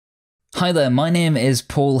Hi there, my name is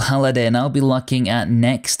Paul Halliday and I'll be looking at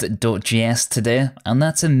Next.js today, and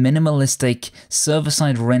that's a minimalistic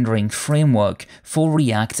server-side rendering framework for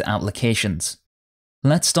React applications.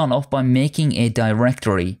 Let's start off by making a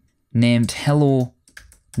directory named hello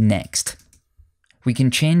next. We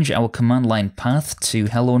can change our command line path to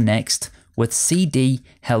hello next with cd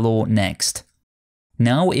hello next.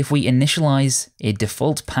 Now if we initialize a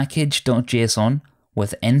default package.json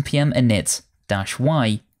with npm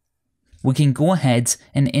init-y, we can go ahead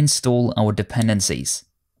and install our dependencies.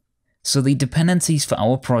 So the dependencies for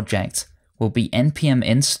our project will be npm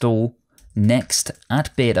install next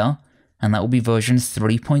at beta, and that will be version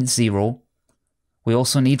 3.0. We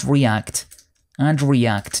also need React and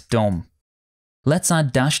React DOM. Let's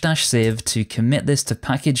add -- save to commit this to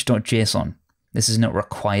package.json. This is not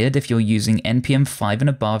required if you're using npm 5 and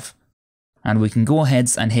above, and we can go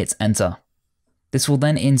ahead and hit enter. This will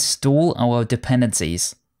then install our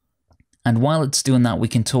dependencies. And while it's doing that, we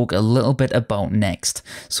can talk a little bit about Next.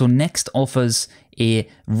 So Next offers a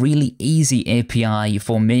really easy API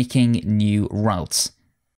for making new routes.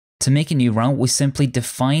 To make a new route, we simply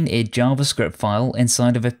define a JavaScript file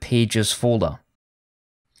inside of a pages folder.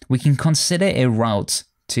 We can consider a route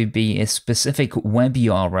to be a specific web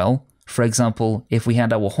URL. For example, if we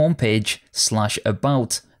had our homepage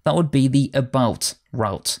 /about, that would be the about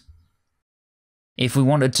route. If we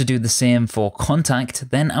wanted to do the same for contact,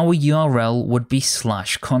 then our URL would be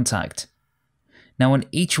 /contact. Now in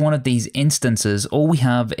each one of these instances, all we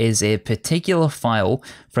have is a particular file,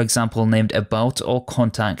 for example named about or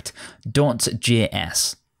contact.js.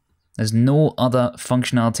 There's no other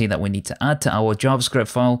functionality that we need to add to our JavaScript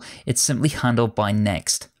file, it's simply handled by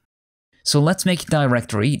Next. So let's make a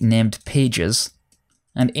directory named pages,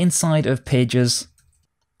 and inside of pages,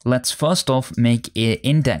 let's first off make an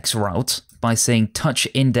index route by saying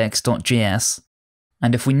touch-index.js,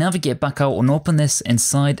 and if we navigate back out and open this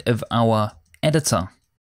inside of our editor,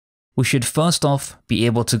 we should first off be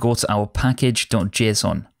able to go to our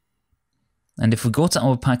package.json. And if we go to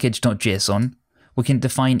our package.json, we can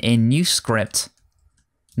define a new script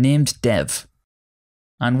named dev.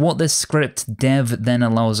 And what this script dev then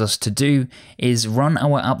allows us to do is run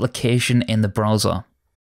our application in the browser.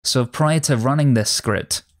 So prior to running this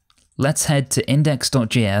script, let's head to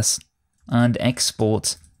index.js and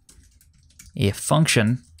export a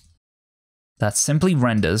function that simply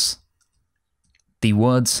renders the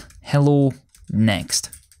words hello next.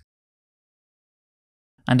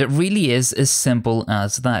 And it really is as simple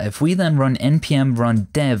as that. If we then run npm run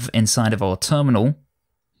dev inside of our terminal,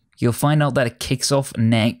 you'll find out that it kicks off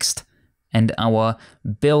Next, and our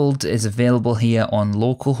build is available here on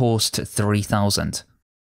localhost 3000.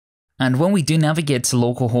 And when we do navigate to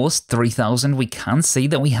localhost 3000, we can see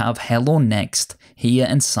that we have hello next here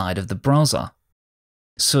inside of the browser.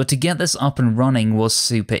 So to get this up and running was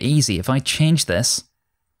super easy. If I change this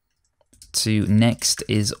to next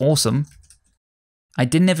is awesome, I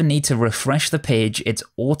didn't even need to refresh the page, it's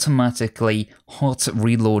automatically hot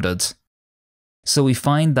reloaded. So we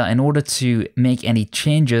find that in order to make any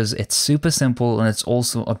changes, it's super simple and it's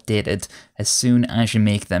also updated as soon as you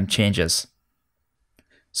make them changes.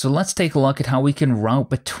 So let's take a look at how we can route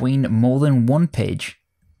between more than one page.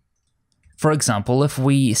 For example, if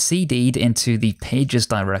we cd'd into the pages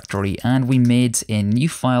directory and we made a new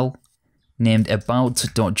file named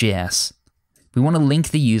about.js, we want to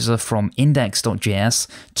link the user from index.js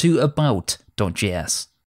to about.js.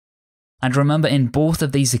 And remember, in both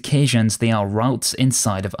of these occasions, they are routes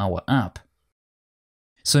inside of our app.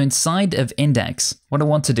 So inside of index, what I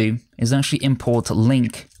want to do is actually import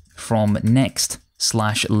link from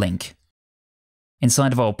next/link.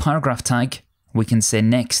 Inside of our paragraph tag, we can say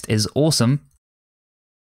next is awesome,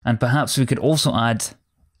 and perhaps we could also add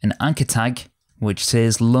an anchor tag which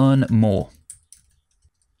says learn more.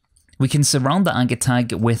 We can surround the anchor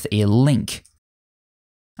tag with a link,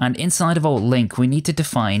 and inside of our link we need to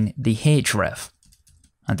define the href,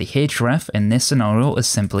 and the href in this scenario is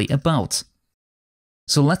simply about.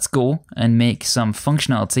 So let's go and make some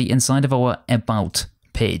functionality inside of our about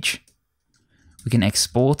page. We can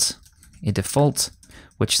export a default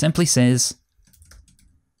which simply says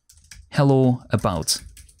hello about.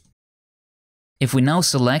 If we now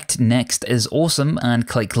select next is awesome and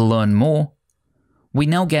click learn more, we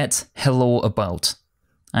now get hello about.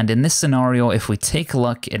 And in this scenario, if we take a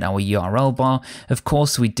look at our URL bar, of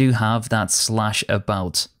course we do have that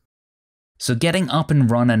 /about. So getting up and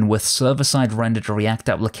running with server-side rendered React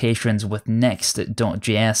applications with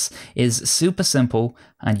Next.js is super simple,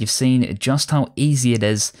 and you've seen just how easy it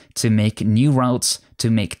is to make new routes, to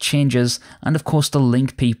make changes, and of course to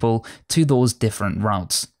link people to those different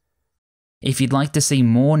routes. If you'd like to see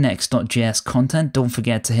more Next.js content, don't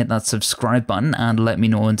forget to hit that subscribe button and let me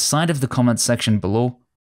know inside of the comments section below.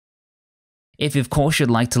 If of course you'd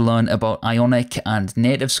like to learn about Ionic and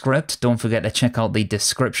NativeScript, don't forget to check out the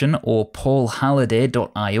description or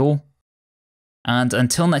paulhalliday.io. And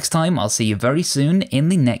until next time, I'll see you very soon in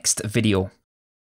the next video.